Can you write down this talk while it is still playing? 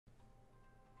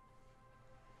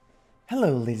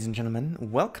Hello ladies and gentlemen,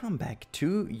 welcome back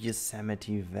to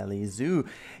Yosemite Valley Zoo.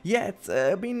 Yeah, it's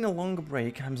been a longer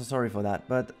break, I'm so sorry for that,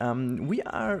 but we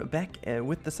are back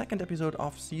with the second episode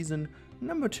of season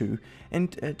number 2, and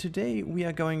today we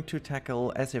are going to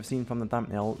tackle, as you've seen from the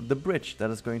thumbnail, the bridge that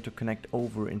is going to connect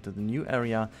over into the new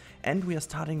area, and we are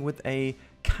starting with a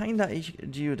kinda a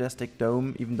geodestic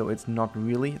dome, even though it's not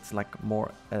really, it's like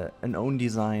more an own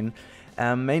design.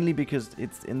 Mainly because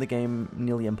it's in the game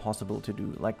nearly impossible to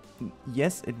do. Like,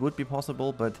 yes, it would be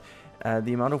possible, but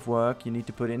the amount of work you need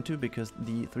to put into, because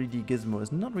the 3D gizmo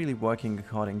is not really working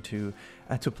according to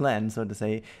plan, so to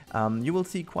say, you will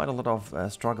see quite a lot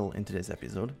of struggle in today's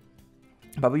episode.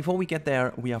 But before we get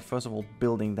there, we are first of all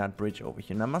building that bridge over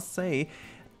here. And I must say,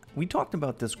 we talked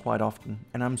about this quite often,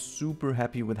 and I'm super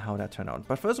happy with how that turned out.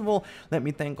 But first of all, let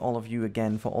me thank all of you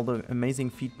again for all the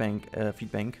amazing feedback.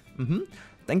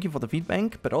 Thank you for the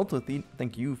feedback, but also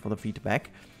thank you for the feedback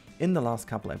in the last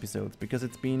couple episodes, because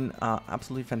it's been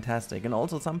absolutely fantastic. And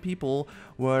also some people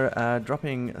were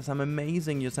dropping some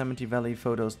amazing Yosemite Valley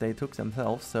photos they took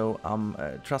themselves, so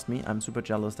trust me, I'm super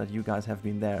jealous that you guys have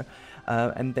been there.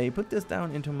 And they put this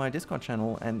down into my Discord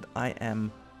channel, and I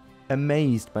am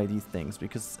amazed by these things,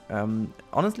 because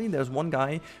honestly, there's one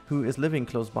guy who is living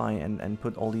close by and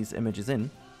put all these images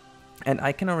in. And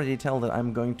I can already tell that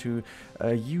I'm going to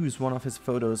use one of his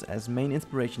photos as main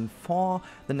inspiration for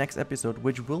the next episode,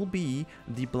 which will be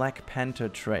the Black Panther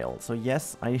trail. So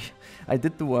yes, I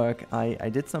did the work, I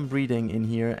did some breeding in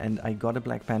here, and I got a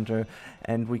Black Panther,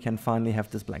 and we can finally have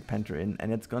this Black Panther in,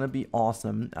 and it's gonna be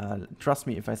awesome. Trust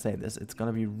me if I say this, it's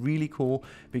gonna be really cool,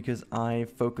 because I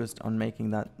focused on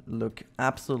making that look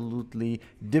absolutely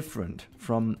different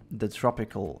from the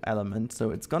tropical element. So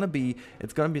it's gonna be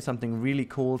something really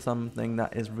cool, something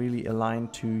that is really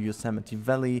aligned to Yosemite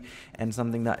Valley, and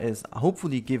something that is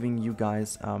hopefully giving you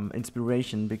guys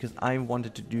inspiration, because I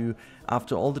wanted to do,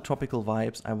 after all the tropical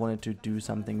vibes, I wanted to do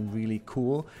something really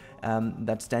cool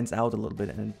that stands out a little bit,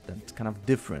 and that's kind of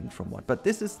different from what. But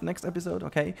this is next episode,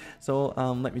 okay? So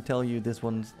let me tell you, this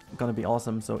one's gonna be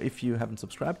awesome. So if you haven't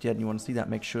subscribed yet and you want to see that,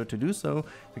 make sure to do so,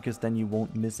 because then you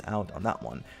won't miss out on that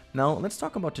one. Now let's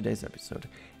talk about today's episode.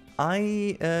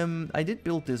 I did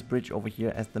build this bridge over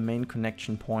here as the main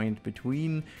connection point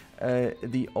between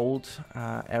the old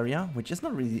area, which is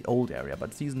not really the old area,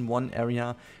 but season 1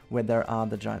 area, where there are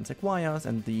the giant sequoias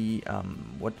and the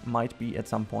what might be at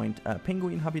some point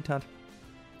penguin habitat,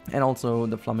 and also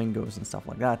the flamingos and stuff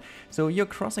like that. So you're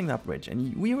crossing that bridge,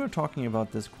 and we were talking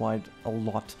about this quite a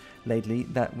lot lately,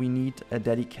 that we need a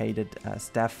dedicated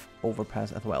staff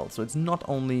overpass as well. So it's not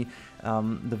only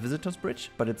the visitors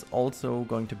bridge, but it's also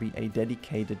going to be a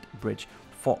dedicated bridge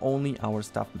for only our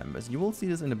staff members. You will see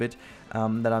this in a bit,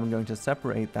 that I'm going to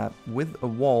separate that with a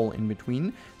wall in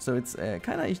between. So it's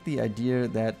kind of the idea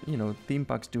that, you know, theme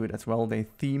parks do it as well. They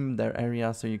theme their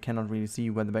area so you cannot really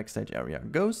see where the backstage area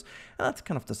goes. And that's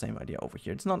kind of the same idea over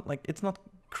here. It's not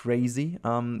crazy.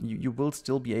 You will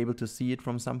still be able to see it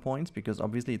from some points, because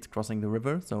obviously it's crossing the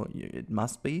river, so it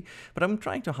must be. But I'm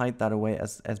trying to hide that away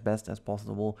as best as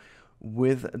possible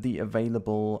with the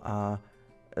available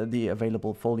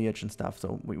foliage and stuff.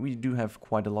 So we do have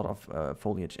quite a lot of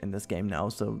foliage in this game now,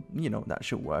 so you know, that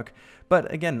should work.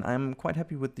 But again, I'm quite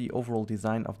happy with the overall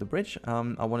design of the bridge.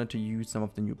 I wanted to use some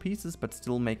of the new pieces, but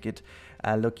still make it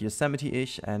look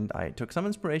Yosemite-ish, and I took some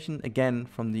inspiration again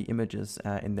from the images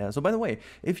in there. So by the way,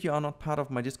 if you are not part of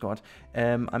my Discord,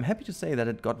 I'm happy to say that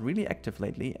it got really active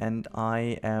lately, and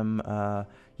I am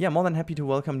yeah, more than happy to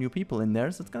welcome new people in there.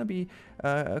 So it's going to be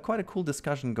quite a cool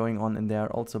discussion going on in there,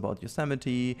 also about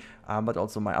Yosemite, but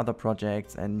also my other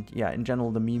projects. And yeah, in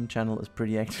general, the meme channel is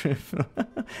pretty active.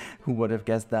 Who would have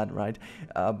guessed that, right?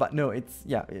 But no, it's,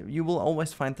 yeah, you will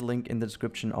always find the link in the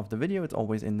description of the video. It's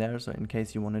always in there. So in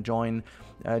case you want to join,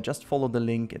 just follow the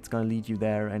link. It's going to lead you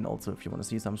there. And also, if you want to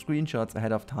see some screenshots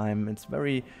ahead of time, it's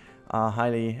very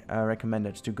highly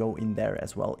recommended to go in there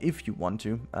as well if you want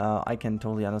to. I can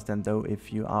totally understand though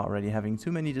if you are already having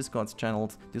too many Discord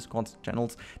channels. There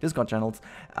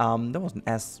was an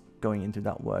S going into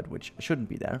that word, which shouldn't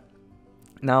be there.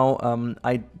 Now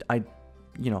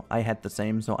you know, I had the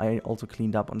same, so I also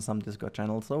cleaned up on some Discord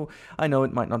channels. So I know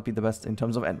it might not be the best in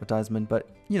terms of advertisement, but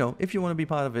you know, if you want to be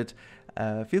part of it,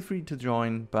 feel free to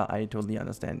join. But I totally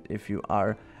understand if you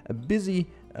are busy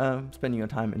spending your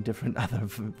time in different other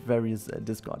various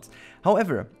Discords.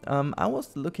 However, I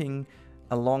was looking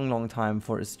a long time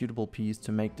for a suitable piece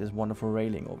to make this wonderful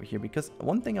railing over here, because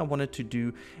one thing I wanted to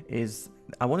do is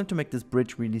I wanted to make this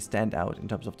bridge really stand out in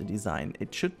terms of the design.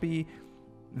 It should be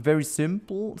very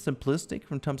simplistic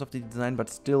in terms of the design, but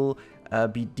still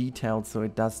be detailed so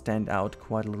it does stand out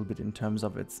quite a little bit in terms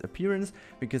of its appearance,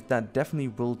 because that definitely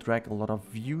will drag a lot of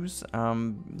views,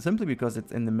 simply because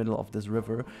it's in the middle of this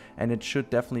river, and it should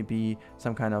definitely be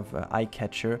some kind of eye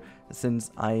catcher,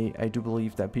 since I do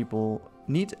believe that people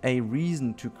need a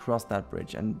reason to cross that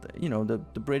bridge. And you know, the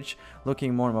bridge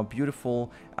looking more and more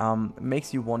beautiful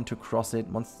makes you want to cross it,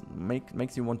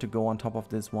 makes you want to go on top of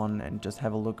this one and just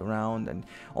have a look around and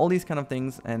all these kind of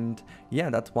things. And yeah,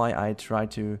 that's why I try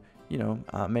to, you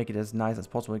know, make it as nice as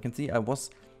possible. You can see I was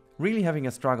really having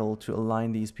a struggle to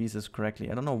align these pieces correctly.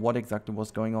 I don't know what exactly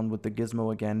was going on with the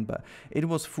gizmo again, but it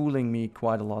was fooling me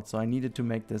quite a lot. So I needed to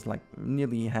make this like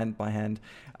nearly hand by hand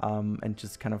and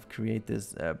just kind of create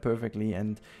this perfectly.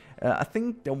 And I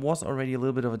think there was already a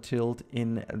little bit of a tilt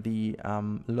in the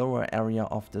lower area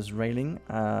of this railing,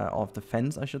 of the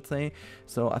fence, I should say.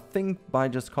 So I think by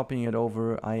just copying it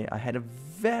over, I had a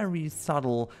very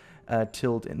subtle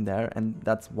tilt in there, and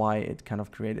that's why it kind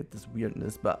of created this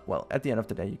weirdness. But well, at the end of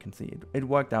the day, you can see it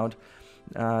worked out.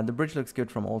 The bridge looks good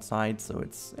from all sides, so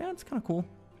it's kind of cool.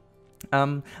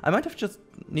 I might have just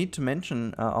need to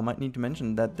mention, or might need to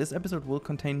mention that this episode will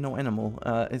contain no animal.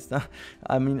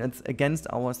 I mean, it's against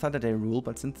our Saturday rule,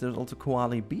 but since there's also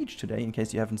Koali Beach today, in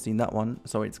case you haven't seen that one,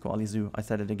 sorry, it's Koali Zoo, I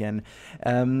said it again.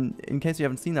 In case you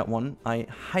haven't seen that one, I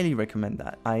highly recommend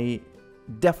that. I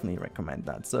definitely recommend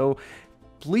that. So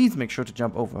please make sure to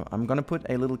jump over. I'm gonna put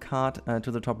a little card to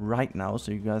the top right now,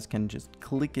 so you guys can just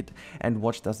click it and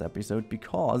watch this episode,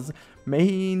 because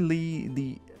mainly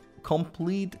the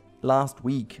complete last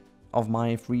week of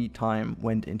my free time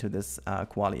went into this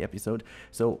Koali episode.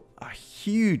 So a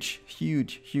huge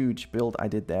build I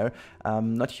did there.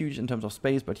 Not huge in terms of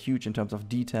space, but huge in terms of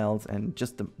details, and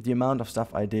just the amount of stuff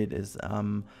I did is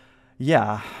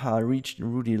reached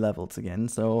Rudy levels again.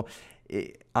 So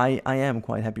I am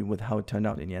quite happy with how it turned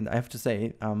out in the end, I have to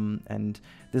say, and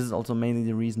this is also mainly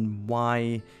the reason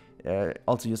why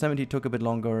also Yosemite took a bit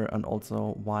longer, and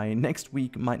also why next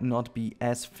week might not be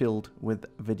as filled with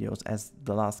videos as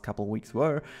the last couple weeks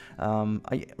were.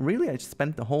 I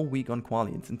spent the whole week on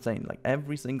Koali. It's insane. Like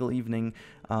every single evening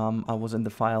I was in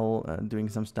the file doing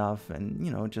some stuff, and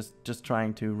you know, just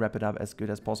trying to wrap it up as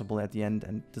good as possible at the end,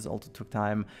 and this also took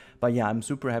time. But yeah, I'm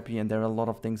super happy, and there are a lot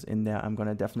of things in there I'm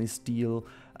gonna definitely steal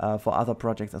for other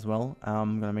projects as well.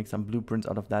 I'm gonna make some blueprints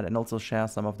out of that, and also share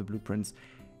some of the blueprints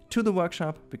to the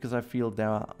workshop, because I feel they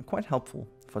are quite helpful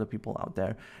for the people out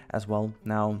there as well.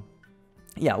 Now,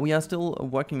 yeah, we are still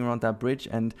working around that bridge,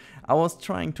 and I was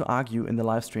trying to argue in the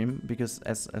live stream, because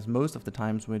as most of the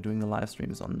times we're doing the live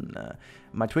streams on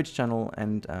my Twitch channel,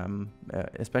 and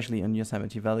especially in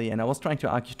Yosemite Valley, and I was trying to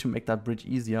argue to make that bridge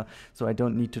easier so I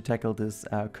don't need to tackle this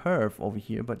curve over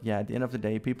here. But yeah, at the end of the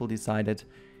day, people decided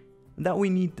that we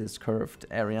need this curved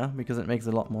area because it makes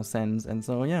a lot more sense. And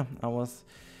so yeah, I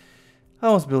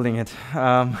was building it.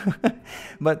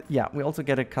 But yeah, we also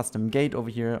get a custom gate over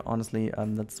here. Honestly,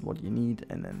 that's what you need.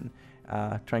 And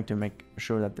then trying to make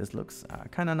sure that this looks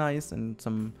kind of nice, and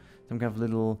some kind of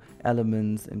little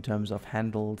elements in terms of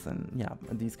handles and yeah,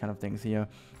 these kind of things here.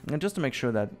 And just to make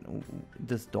sure that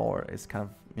this door is kind of,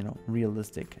 you know,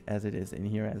 realistic as it is in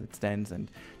here, as it stands,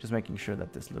 and just making sure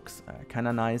that this looks kind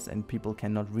of nice and people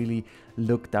cannot really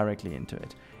look directly into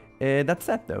it. That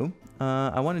said though,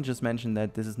 I want to just mention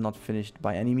that this is not finished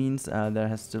by any means. There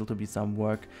has still to be some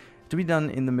work to be done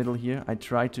in the middle here. I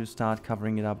try to start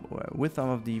covering it up with some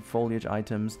of the foliage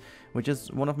items, which is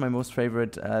one of my most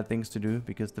favorite things to do,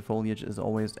 because the foliage is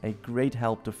always a great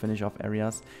help to finish off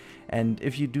areas. And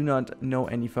if you do not know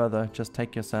any further, just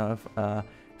take yourself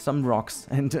some rocks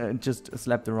and just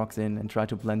slap the rocks in and try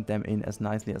to blend them in as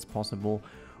nicely as possible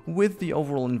with the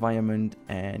overall environment.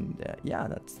 And yeah,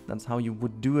 that's how you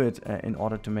would do it in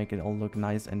order to make it all look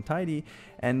nice and tidy.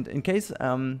 And in case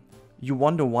you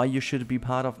wonder why you should be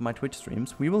part of my Twitch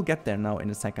streams, we will get there now in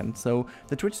a second. So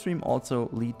the Twitch stream also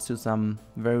leads to some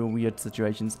very weird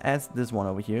situations, as this one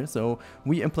over here. So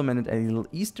we implemented a little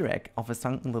Easter egg of a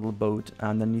sunken little boat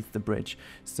underneath the bridge.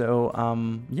 So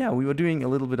yeah, we were doing a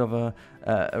little bit of a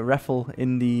raffle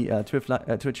in the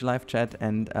Twitch live chat,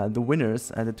 and the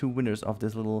winners, the two winners of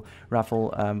this little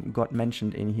raffle got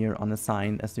mentioned in here on a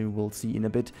sign, as you will see in a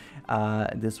bit.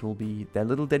 This will be their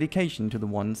little dedication to the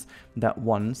ones that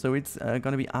won. So it's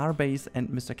gonna be R-Base and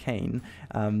Mr. Kane.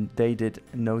 They did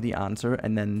know the answer,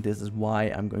 and then this is why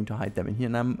I'm going to hide them in here.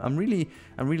 And I'm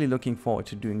really looking forward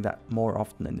to doing that more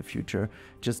often in the future,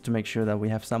 just to make sure that we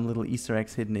have some little Easter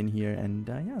eggs hidden in here. And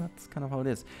yeah, that's kind of how it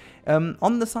is.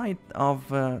 On the side of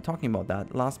talking about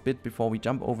that last bit before we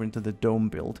jump over into the dome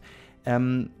build,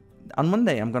 on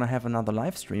Monday I'm gonna have another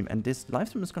live stream, and this live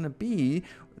stream is gonna be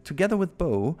together with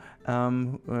Bo.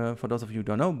 For those of you who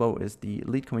don't know, Bo is the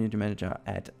lead community manager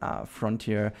at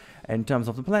Frontier in terms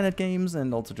of the Planet games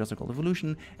and also Just Called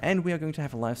Evolution, and we are going to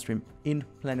have a live stream in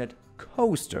Planet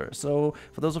Coaster. So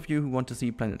for those of you who want to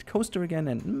see Planet Coaster again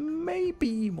and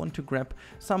maybe want to grab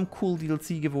some cool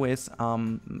DLC giveaways,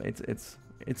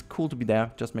 it's cool to be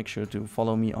there. Just make sure to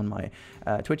follow me on my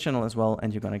Twitch channel as well,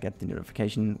 and you're gonna get the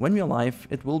notification when we are live.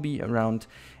 It will be around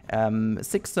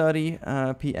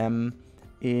 6:30 p.m.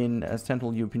 in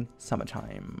Central European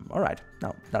summertime. All right,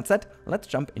 now that said, let's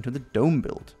jump into the dome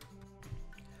build.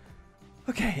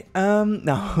 Okay,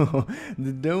 now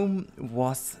the dome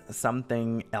was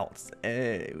something else.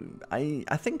 I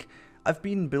think I've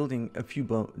been building a few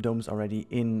domes already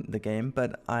in the game,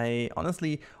 but I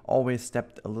honestly always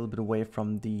stepped a little bit away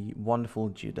from the wonderful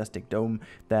geodestic dome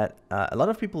that a lot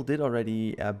of people did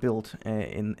already build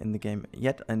in the game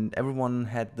yet, and everyone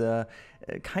had the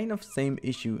kind of same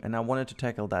issue, and I wanted to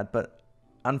tackle that, but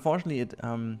unfortunately it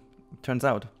turns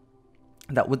out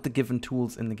that with the given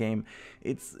tools in the game,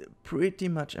 it's pretty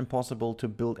much impossible to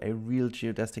build a real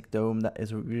geodestic dome that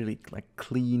is really like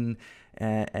clean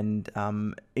and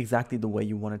exactly the way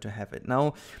you wanted to have it.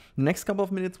 Now, the next couple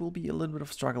of minutes will be a little bit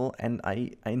of struggle, and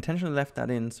I intentionally left that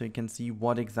in so you can see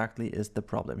what exactly is the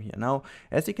problem here. Now,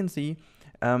 as you can see,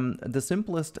 the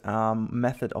simplest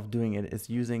method of doing it is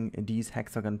using these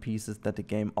hexagon pieces that the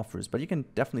game offers, but you can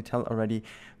definitely tell already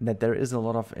that there is a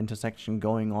lot of intersection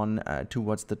going on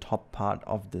towards the top part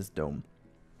of this dome.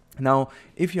 Now,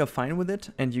 if you're fine with it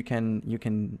and you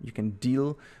can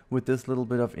deal with this little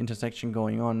bit of intersection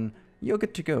going on, you're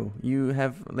good to go. You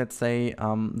have, let's say,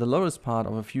 the lowest part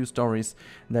of a few stories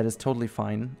that is totally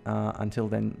fine until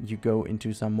then you go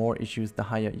into some more issues the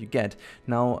higher you get.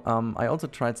 Now, I also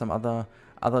tried some other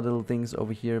little things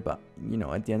over here, but you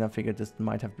know, at the end I figured this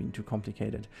might have been too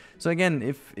complicated. So again,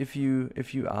 if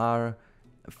you are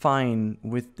fine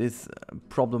with this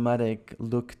problematic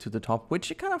look to the top,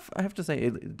 which kind of, I have to say,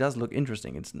 it does look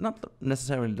interesting. It's not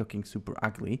necessarily looking super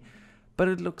ugly, but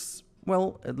it looks,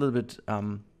 well, a little bit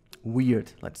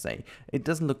weird, let's say. It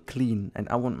doesn't look clean, and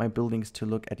I want my buildings to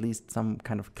look at least some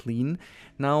kind of clean.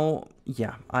 Now,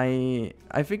 yeah, I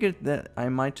figured that I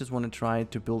might just want to try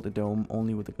to build a dome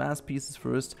only with the glass pieces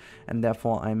first, and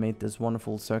therefore I made this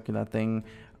wonderful circular thing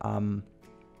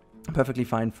perfectly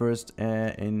fine first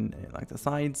in like the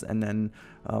sides, and then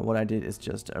what I did is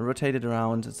just rotate it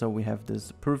around, so we have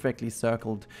this perfectly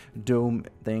circled dome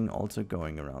thing also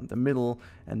going around the middle,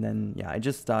 and then yeah, I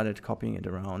just started copying it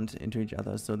around into each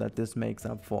other so that this makes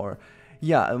up for,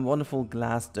 yeah, a wonderful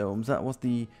glass dome. So that was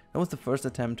the first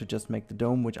attempt to just make the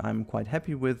dome, which I'm quite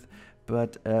happy with,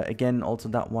 but again, also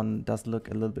that one does look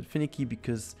a little bit finicky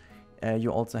because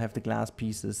you also have the glass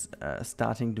pieces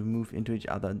starting to move into each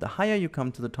other. The higher you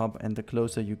come to the top and the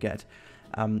closer you get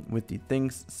with the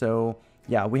things. So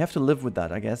yeah, we have to live with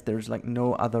that, I guess. There's like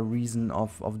no other reason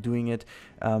of doing it,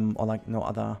 or like no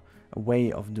other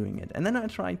way of doing it. And then I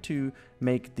tried to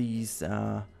make these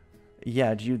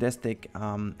yeah, geodestic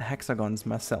hexagons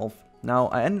myself. Now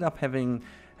I ended up having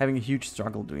a huge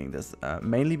struggle doing this,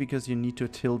 mainly because you need to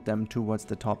tilt them towards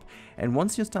the top. And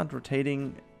once you start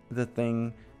rotating the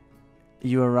thing,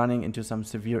 you are running into some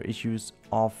severe issues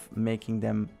of making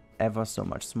them ever so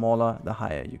much smaller the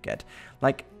higher you get.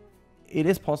 Like, it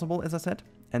is possible, as I said,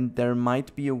 and there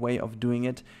might be a way of doing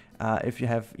it if you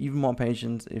have even more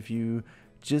patience, if you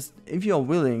are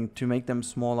willing to make them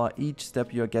smaller each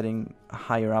step you're getting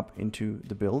higher up into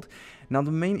the build. Now,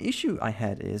 the main issue I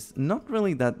had is not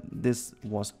really that this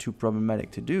was too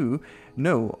problematic to do.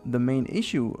 No, the main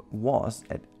issue was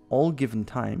at all given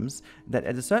times that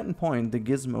at a certain point the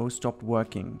gizmo stopped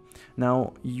working.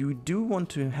 Now, you do want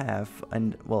to have,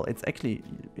 and well, it's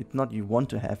not you want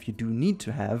to have, you do need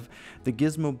to have the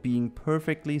gizmo being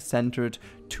perfectly centered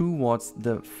towards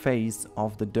the face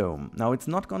of the dome. Now, it's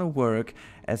not gonna work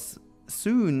as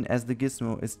soon as the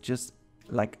gizmo is just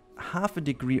like half a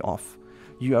degree off.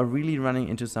 You are really running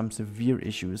into some severe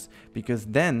issues, because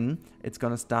then it's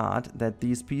gonna start that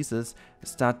these pieces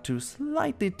start to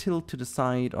slightly tilt to the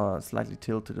side or slightly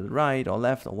tilt to the right or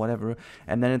left or whatever,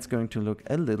 and then it's going to look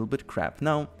a little bit crap.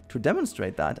 Now, to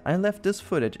demonstrate that, I left this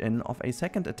footage in of a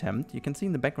second attempt. You can see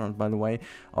in the background, by the way,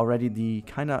 already the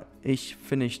kinda-ish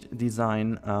finished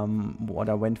design, what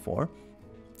I went for.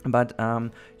 But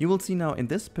you will see now in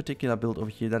this particular build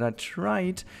over here that I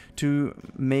tried to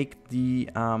make the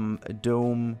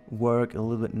dome work a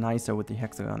little bit nicer with the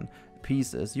hexagon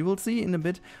pieces, you will see in a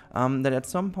bit that at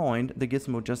some point the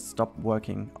gizmo just stopped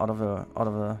working out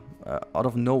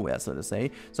of nowhere, so to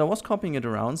say. So I was copying it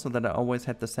around so that I always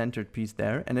had the centered piece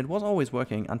there, and it was always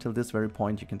working until this very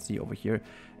point. You can see over here,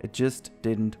 it just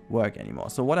didn't work anymore.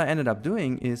 So what I ended up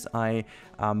doing is I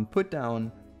put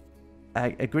down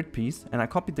a grid piece, and I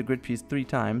copied the grid piece 3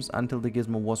 times until the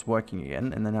gizmo was working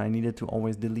again, and then I needed to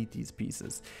always delete these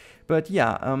pieces. But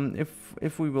yeah,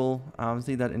 if we will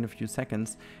see that in a few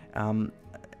seconds,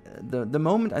 the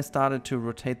moment I started to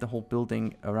rotate the whole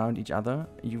building around each other,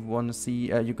 you're gonna see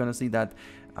that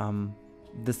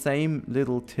the same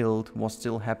little tilt was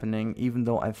still happening, even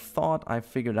though I thought I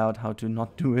figured out how to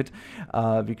not do it,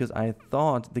 because I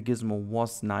thought the gizmo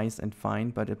was nice and fine,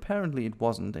 but apparently it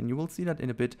wasn't. And you will see that in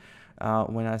a bit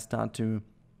when I start to,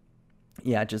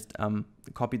 yeah, just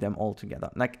copy them all together.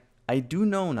 Like, I do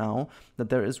know now that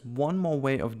there is one more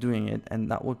way of doing it,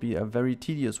 and that would be a very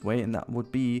tedious way, and that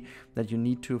would be that you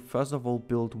need to first of all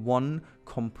build one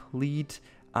complete,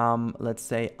 let's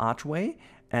say, archway,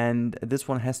 and this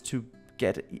one has to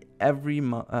get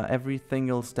every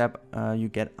single step you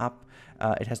get up,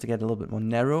 it has to get a little bit more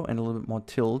narrow and a little bit more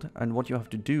tilt. And what you have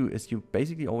to do is you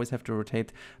basically always have to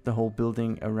rotate the whole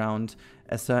building around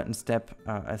a certain step,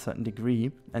 a certain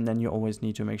degree, and then you always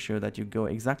need to make sure that you go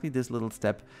exactly this little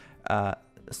step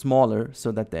smaller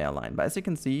so that they align. But as you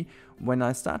can see, when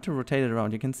I start to rotate it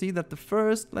around, you can see that the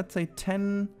first, let's say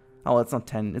 10, oh, it's not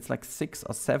 10, it's like 6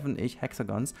 or 7-ish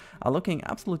hexagons are looking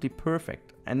absolutely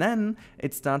perfect. And then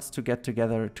it starts to get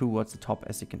together towards the top,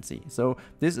 as you can see. So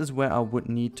this is where I would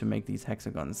need to make these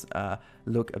hexagons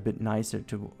look a bit nicer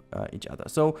to each other.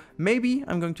 So maybe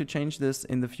I'm going to change this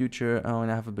in the future when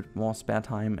I have a bit more spare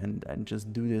time and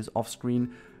just do this off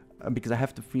screen, because I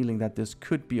have the feeling that this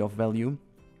could be of value.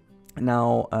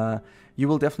 Now, you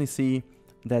will definitely see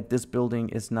that this building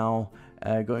is now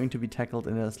going to be tackled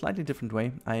in a slightly different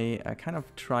way. I kind of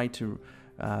try to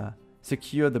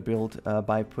secure the build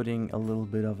by putting a little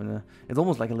bit of it's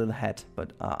almost like a little hat,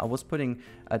 but I was putting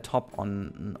a top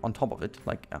on top of it.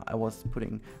 Like I was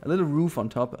putting a little roof on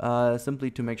top,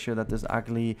 simply to make sure that this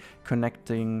ugly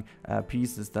connecting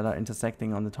pieces that are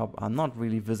intersecting on the top are not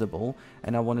really visible.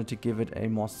 And I wanted to give it a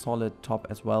more solid top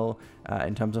as well,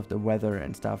 in terms of the weather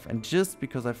and stuff. And just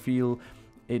because I feel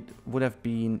it would have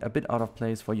been a bit out of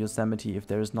place for Yosemite if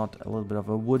there is not a little bit of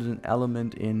a wooden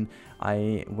element in,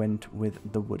 I went with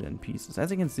the wooden pieces.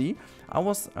 As you can see, I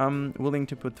was willing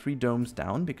to put 3 domes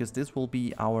down, because this will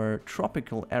be our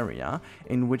tropical area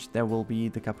in which there will be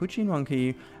the capuchin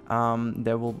monkey.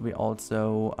 There will be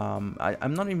also,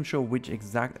 I'm not even sure which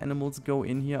exact animals go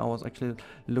in here. I was actually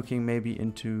looking maybe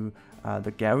into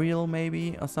the gharial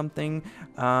maybe or something,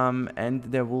 and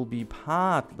there will be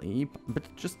partly, but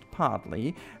just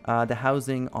partly, the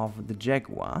housing of the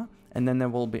jaguar, and then there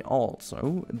will be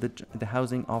also the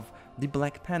housing of the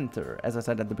black panther, as I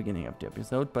said at the beginning of the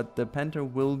episode. But the panther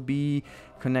will be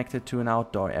connected to an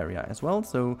outdoor area as well.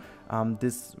 So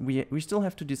we still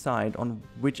have to decide on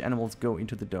which animals go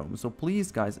into the dome. So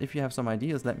please, guys, if you have some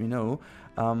ideas, let me know.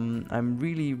 I'm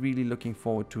really looking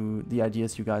forward to the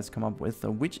ideas you guys come up with.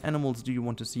 So which animals do you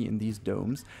want to see in these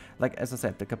domes? Like, as I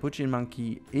said, the capuchin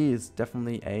monkey is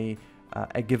definitely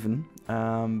a given,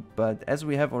 but as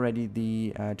we have already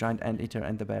the giant anteater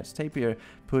and the bad tapir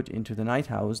put into the night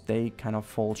house, they kind of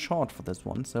fall short for this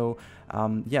one. So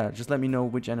yeah, just let me know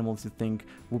which animals you think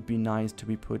would be nice to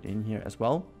be put in here as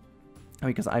well,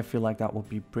 because I feel like that would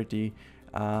be pretty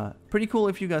cool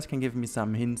if you guys can give me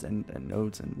some hints and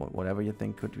notes and whatever you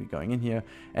think could be going in here.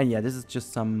 And yeah, this is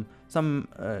just some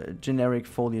generic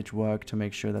foliage work to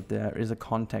make sure that there is a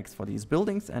context for these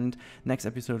buildings, and next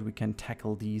episode we can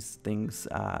tackle these things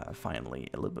finally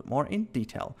a little bit more in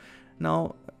detail.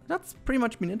 Now, that's pretty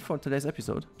much been it for today's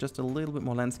episode. Just a little bit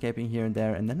more landscaping here and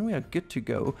there, and then we are good to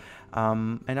go.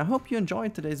 And I hope you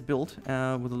enjoyed today's build with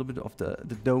a little bit of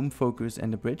the dome focus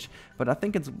and the bridge. But I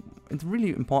think it's really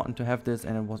important to have this,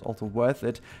 and it was also worth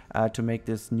it to make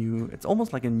this new. It's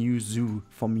almost like a new zoo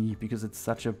for me, because it's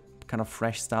such a kind of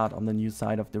fresh start on the new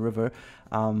side of the river.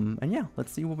 And yeah,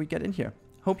 let's see what we get in here.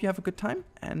 Hope you have a good time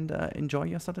and enjoy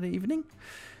your Saturday evening.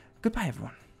 Goodbye,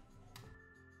 everyone.